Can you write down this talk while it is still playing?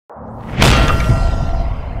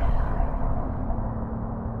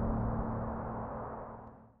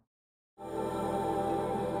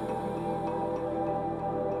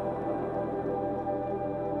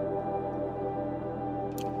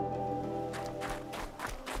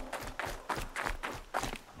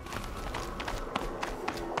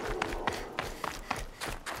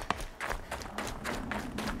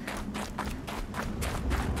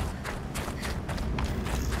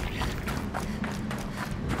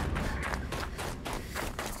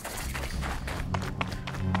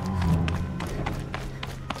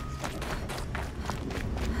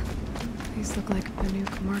These look like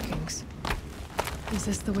Ammicuz markings. Is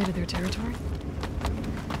this the way to their territory?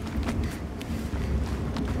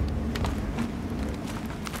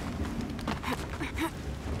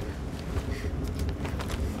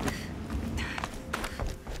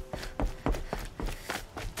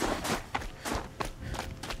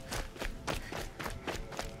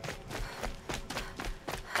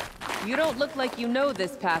 You don't look like you know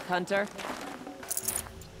this path, Hunter.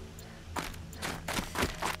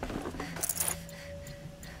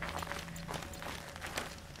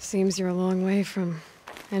 Seems you're a long way from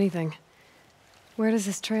anything. Where does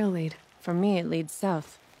this trail lead? For me, it leads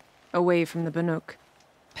south. Away from the Banuk.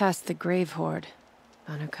 Past the Grave Horde.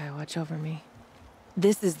 Anukai, watch over me.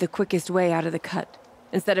 This is the quickest way out of the cut,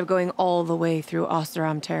 instead of going all the way through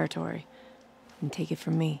Oseram territory. And take it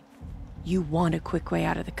from me, you want a quick way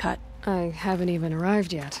out of the cut. I haven't even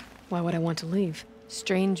arrived yet. Why would I want to leave?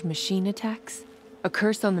 Strange machine attacks? A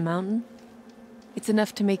curse on the mountain? It's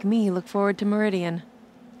enough to make me look forward to Meridian.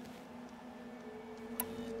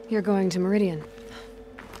 You're going to Meridian?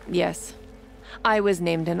 Yes. I was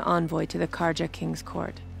named an envoy to the Karja King's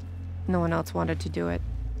court. No one else wanted to do it.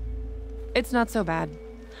 It's not so bad.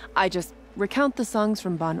 I just recount the songs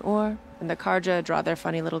from Ban-Or, and the Karja draw their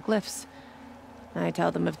funny little glyphs. I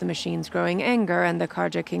tell them of the machine's growing anger, and the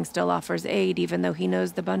Karja King still offers aid even though he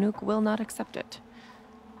knows the Banuk will not accept it.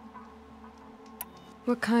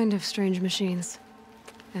 What kind of strange machines?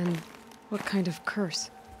 And what kind of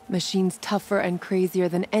curse? Machines tougher and crazier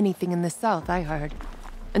than anything in the south, I heard.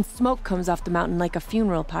 And smoke comes off the mountain like a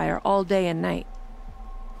funeral pyre all day and night.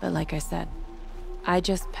 But like I said, I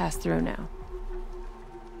just passed through now.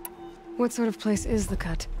 What sort of place is the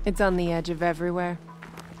cut? It's on the edge of everywhere.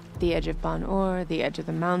 The edge of Ban-Or, the edge of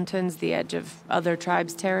the mountains, the edge of other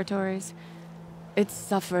tribes' territories. It's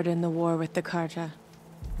suffered in the war with the Karja.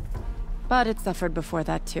 But it suffered before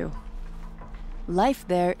that too. Life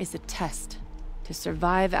there is a test. To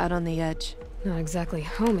survive out on the edge. Not exactly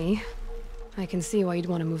homey. I can see why you'd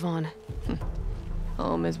want to move on.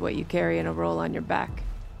 Home is what you carry in a roll on your back.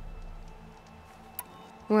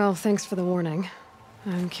 Well, thanks for the warning.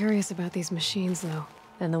 I'm curious about these machines, though.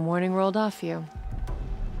 And the warning rolled off you.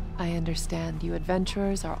 I understand. You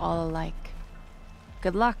adventurers are all alike.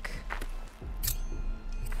 Good luck.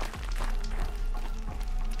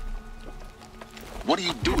 What are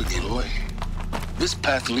you doing, Aloy? This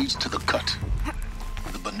path leads to the cut.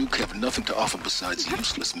 The Banuk have nothing to offer besides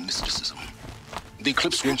useless mysticism. The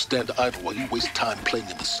Eclipse won't stand idle while you waste time playing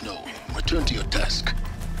in the snow. Return to your desk.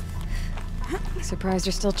 Surprised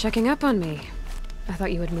you're still checking up on me. I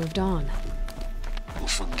thought you had moved on. Well,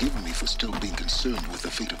 forgive me for still being concerned with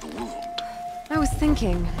the fate of the world. I was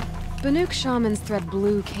thinking, Banuk shamans thread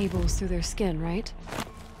blue cables through their skin, right?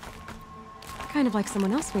 Kind of like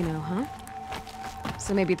someone else we know, huh?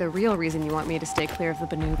 So maybe the real reason you want me to stay clear of the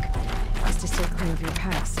Banuk is to stay clear of your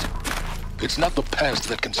past. It's not the past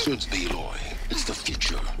that concerns me, Aloy. It's the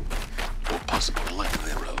future. Or possible lack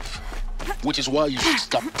thereof. Which is why you should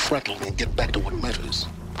stop prattling and get back to what matters.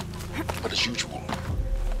 But as usual,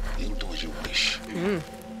 you'll do as you wish.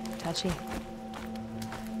 Touchy.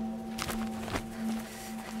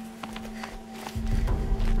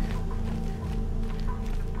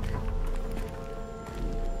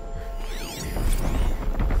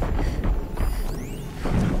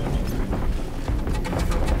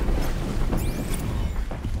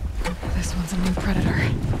 This one's a new predator.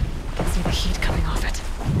 Can see the heat coming off it.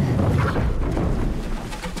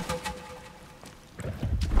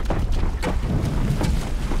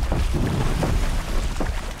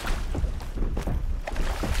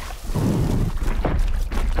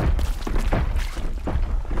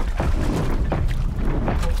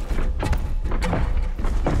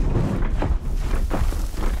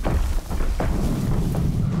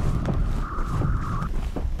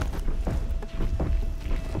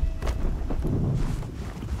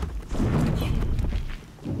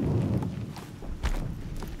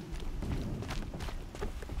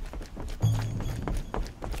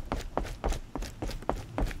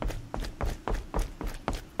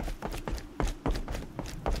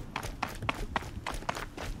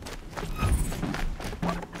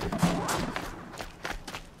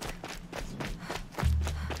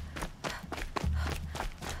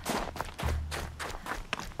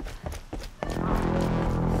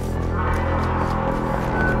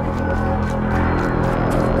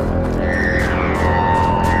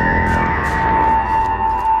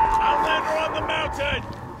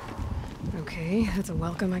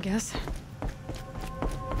 welcome, I guess.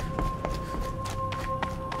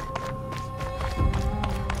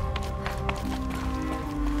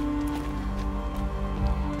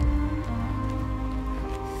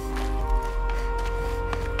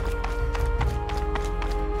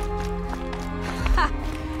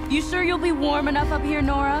 You sure you'll be warm enough up here,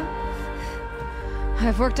 Nora?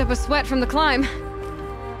 I've worked up a sweat from the climb.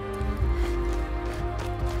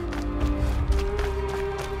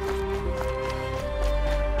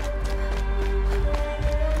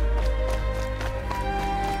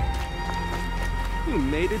 You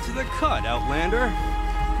made it to the cut, Outlander.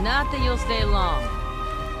 Not that you'll stay long.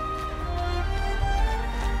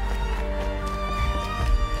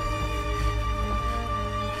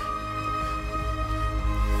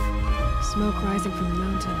 Smoke rising from the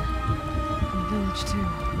mountain. And the village, too.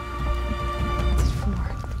 What's it for?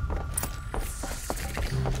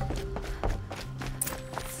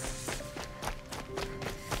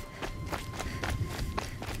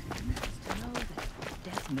 Know that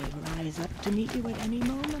death may rise up to meet you at any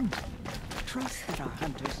moment. Trust that our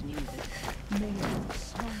hunters knew that male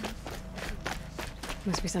song.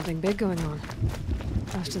 Must be something big going on.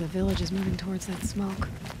 Most of the village is moving towards that smoke.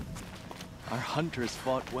 Our hunters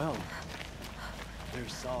fought well. Their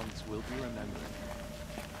songs will be remembered.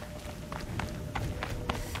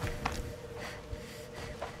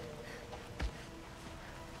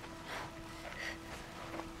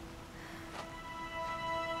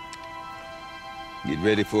 Get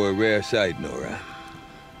ready for a rare sight, Nora.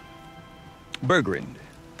 Bergrand,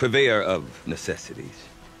 purveyor of necessities.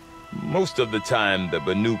 Most of the time, the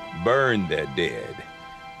Banuk burn their dead.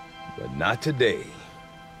 But not today.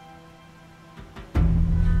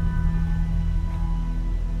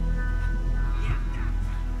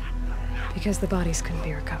 Because the bodies couldn't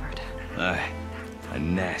be recovered. Aye, a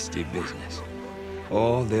nasty business.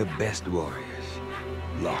 All their best warriors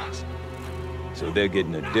lost. So they're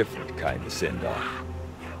getting a different kind of send-off.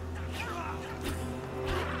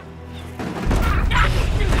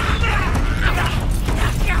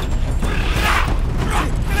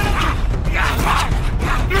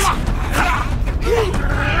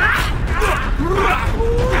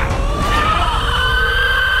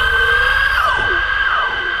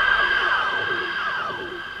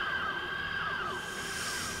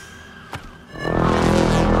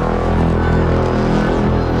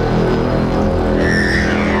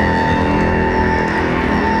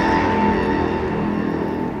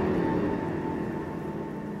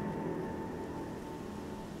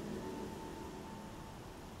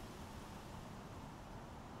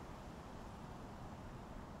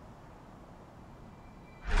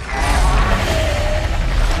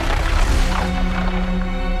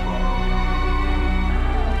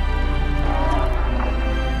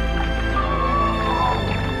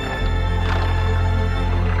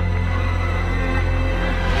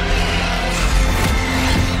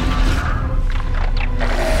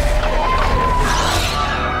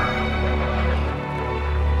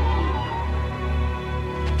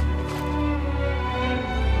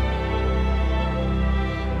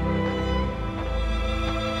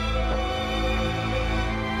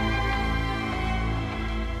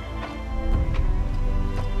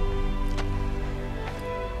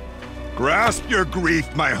 Grasp your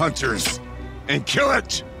grief, my hunters, and kill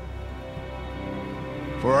it!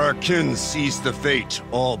 For our kin sees the fate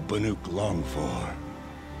all Banuk long for.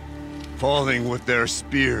 Falling with their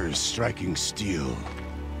spears striking steel.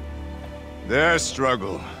 Their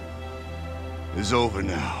struggle is over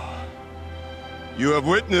now. You have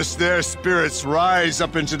witnessed their spirits rise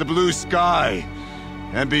up into the blue sky,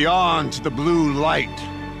 and beyond to the blue light.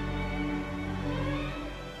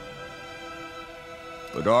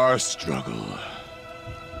 But our struggle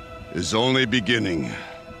is only beginning.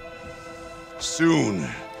 Soon,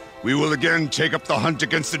 we will again take up the hunt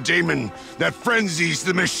against the daemon that frenzies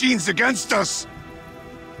the machines against us.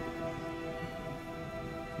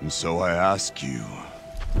 And so I ask you,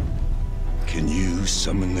 can you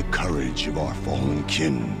summon the courage of our fallen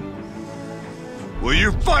kin? Will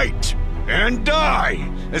you fight and die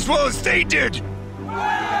as well as they did?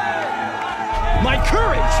 My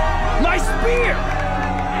courage! My spear!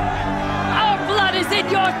 Our blood is in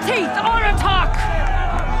your teeth, Oratok!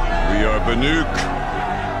 We are Banuk.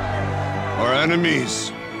 Our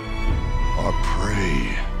enemies are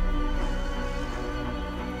prey.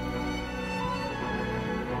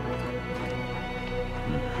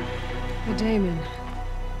 The daemon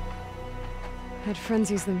had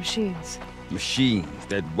frenzies the machines. Machines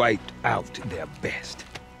that wiped out their best.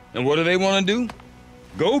 And what do they want to do?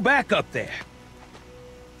 Go back up there.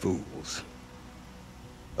 Fools.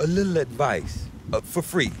 A little advice, for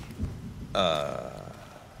free.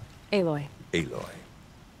 Aloy. Aloy.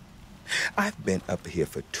 I've been up here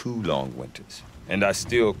for 2 long winters, and I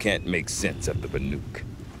still can't make sense of the Banuk.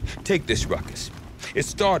 Take this ruckus. It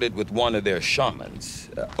started with one of their shamans,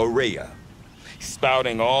 Aurea,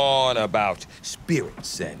 spouting on about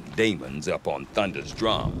spirits and demons up on Thunder's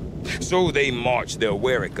drum. So they march their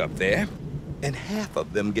Warwick up there, and half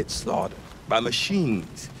of them get slaughtered by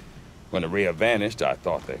machines. When Aurea vanished, I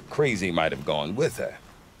thought the crazy might have gone with her,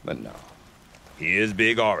 but no. Here's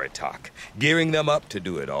Big Aratak, gearing them up to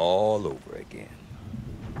do it all over again.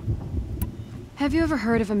 Have you ever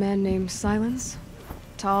heard of a man named Silence?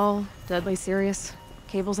 Tall, deadly serious,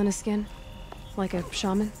 cables in his skin, like a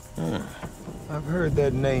shaman? I've heard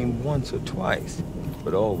that name once or twice,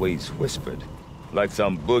 but always whispered, like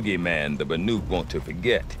some boogeyman the Banuk want to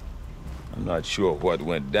forget. I'm not sure what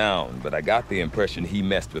went down, but I got the impression he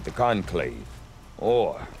messed with the Conclave,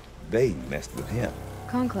 or they messed with him.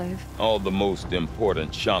 Conclave? All the most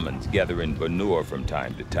important shamans gather in Banur from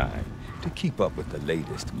time to time to keep up with the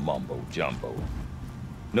latest mumbo-jumbo.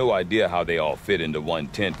 No idea how they all fit into one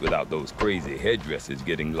tent without those crazy headdresses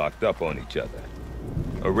getting locked up on each other.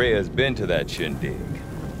 Aurea's been to that shindig,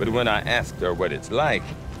 but when I asked her what it's like,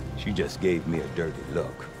 she just gave me a dirty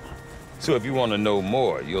look. So if you want to know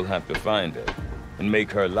more, you'll have to find her and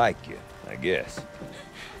make her like you, I guess.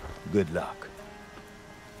 Good luck.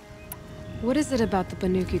 What is it about the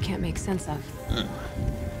Banuk you can't make sense of?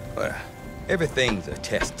 Well, everything's a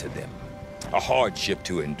test to them. A hardship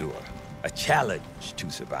to endure. A challenge to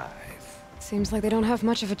survive. Seems like they don't have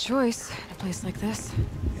much of a choice in a place like this.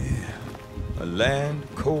 Yeah. A land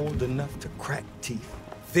cold enough to crack teeth,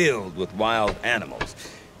 filled with wild animals.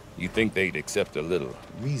 You'd think they'd accept a little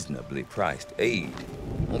reasonably priced aid.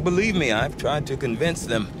 Well, believe me, I've tried to convince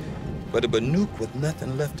them, but a Banuk with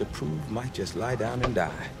nothing left to prove might just lie down and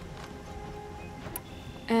die.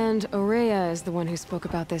 And Aurea is the one who spoke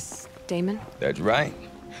about this daemon? That's right.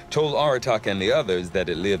 Told Aratak and the others that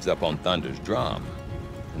it lives up on Thunder's drum.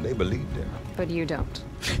 And they believed her. But you don't.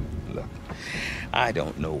 Look, I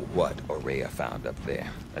don't know what Aurea found up there.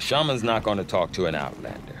 A shaman's not going to talk to an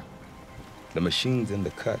outlander. The machines in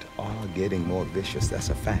the cut are getting more vicious, that's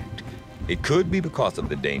a fact. It could be because of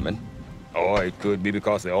the daemon, or it could be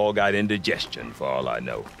because they all got indigestion, for all I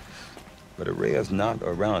know. But Aurea's not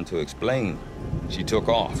around to explain. She took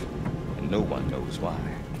off, and no one knows why.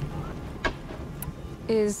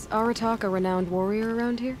 Is Aratak a renowned warrior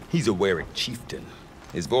around here? He's a Warwick chieftain.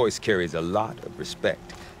 His voice carries a lot of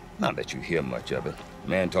respect. Not that you hear much of it.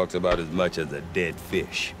 Man talks about as much as a dead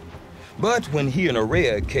fish. But when he and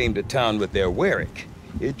Aurea came to town with their Warwick,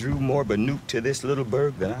 it drew more Banuk to this little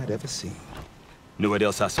burg than I'd ever seen. Know what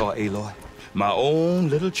else I saw, Aloy? My own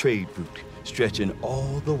little trade route, stretching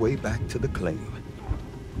all the way back to the claim.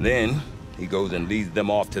 Then, he goes and leads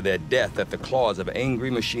them off to their death at the claws of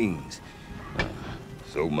angry machines.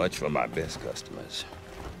 So much for my best customers.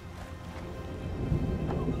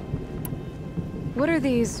 What are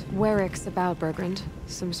these Warwicks about, Bergrand?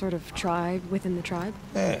 Some sort of tribe within the tribe?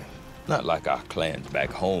 Not like our clans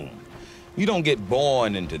back home. You don't get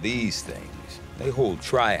born into these things. They hold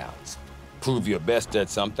tryouts. Prove your best at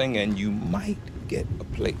something and you might get a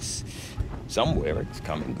place. Some Warwicks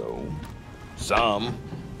come and go. Some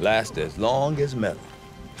last as long as metal.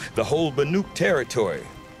 The whole Banuk territory,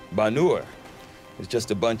 Banur, is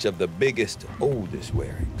just a bunch of the biggest, oldest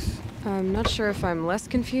Warwicks. I'm not sure if I'm less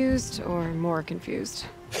confused or more confused.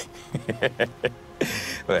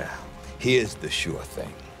 Well, here's the sure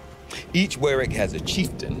thing. Each Warwick has a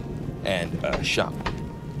chieftain and a shaman.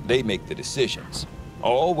 They make the decisions.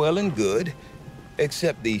 All well and good,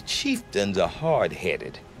 except the chieftains are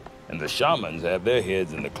hard-headed, and the shamans have their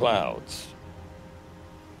heads in the clouds.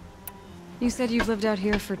 You said you've lived out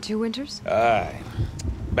here for 2 winters? Aye.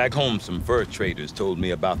 Back home, some fur traders told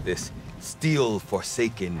me about this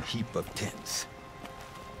steel-forsaken heap of tents.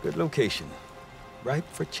 Good location. Ripe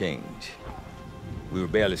for change. We were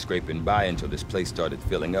barely scraping by until this place started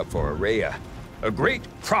filling up for Aurea. A great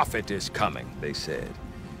prophet is coming, they said.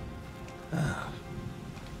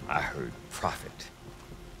 I heard prophet.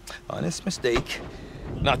 Honest mistake.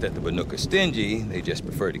 Not that the Banuk are stingy, they just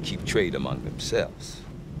prefer to keep trade among themselves.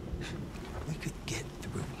 We could get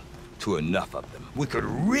through to enough of them. We could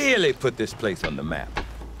really put this place on the map.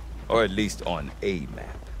 Or at least on a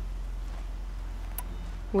map.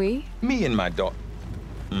 We? Me and my daughter.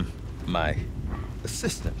 My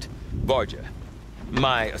assistant, Varja.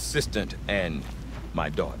 My assistant and my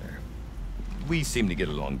daughter. We seem to get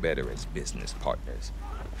along better as business partners.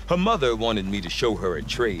 Her mother wanted me to show her a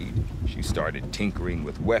trade. She started tinkering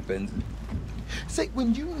with weapons. Say,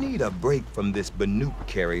 when you need a break from this Banuk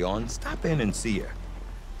carry-on, stop in and see her.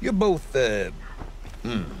 You're both,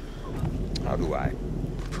 how do I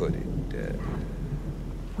put it?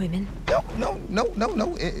 Women?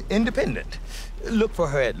 No. Independent. Look for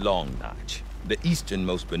her at Long Notch, the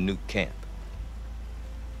easternmost Banuk camp.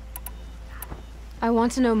 I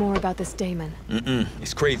want to know more about this Daemon.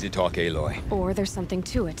 It's crazy talk, Aloy. Or there's something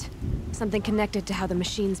to it. Something connected to how the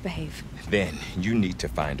machines behave. Then you need to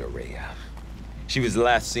find Aurea. She was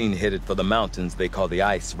last seen headed for the mountains they call the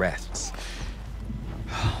Ice Rafts.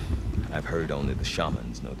 I've heard only the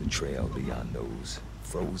shamans know the trail beyond those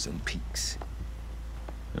frozen peaks.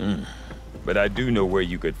 But I do know where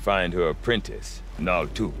you could find her apprentice,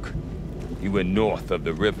 Naltuk. He went north of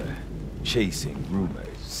the river, chasing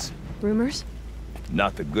rumors. Rumors?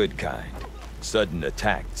 Not the good kind. Sudden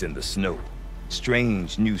attacks in the snow.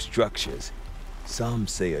 Strange new structures. Some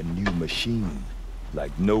say a new machine,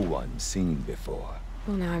 like no one's seen before.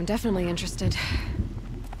 Well, now I'm definitely interested.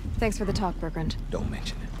 Thanks for the talk, Bergrand. Don't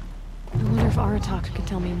mention it. I wonder if Aratak could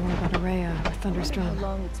tell me more about Aurea or Thunderstrom. How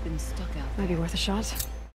long it's been stuck out. Might be worth a shot.